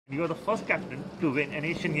You are the first captain to win an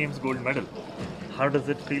Asian Games gold medal. How does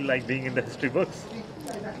it feel like being in the history books?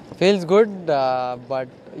 Feels good, but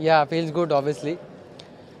yeah, feels good obviously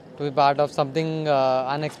to be part of something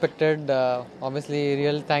unexpected. Obviously,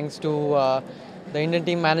 real thanks to the Indian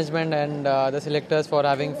team management and the selectors for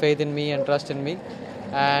having faith in me and trust in me.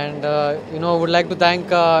 And would like to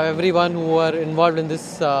thank everyone who were involved in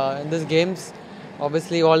this games.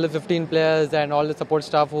 Obviously, all the 15 players and all the support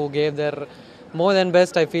staff who gave their more than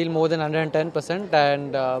best. I feel more than 110%,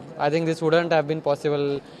 and I think this wouldn't have been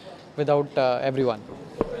possible without everyone.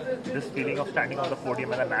 This feeling of standing on the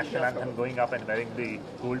podium and the national anthem going up and wearing the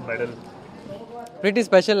gold medal. Pretty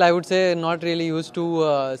special, I would say. Not really used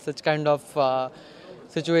to such kind of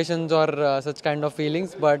situations or such kind of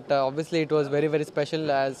feelings, but obviously it was very, very special.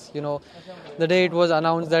 As you know, the day it was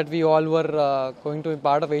announced that we all were going to be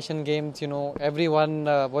part of Asian Games, everyone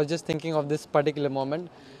was just thinking of this particular moment.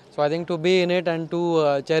 So I think to be in it and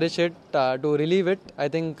to cherish it, to relive it, I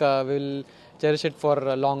think we'll cherish it for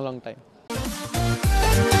a long, long time.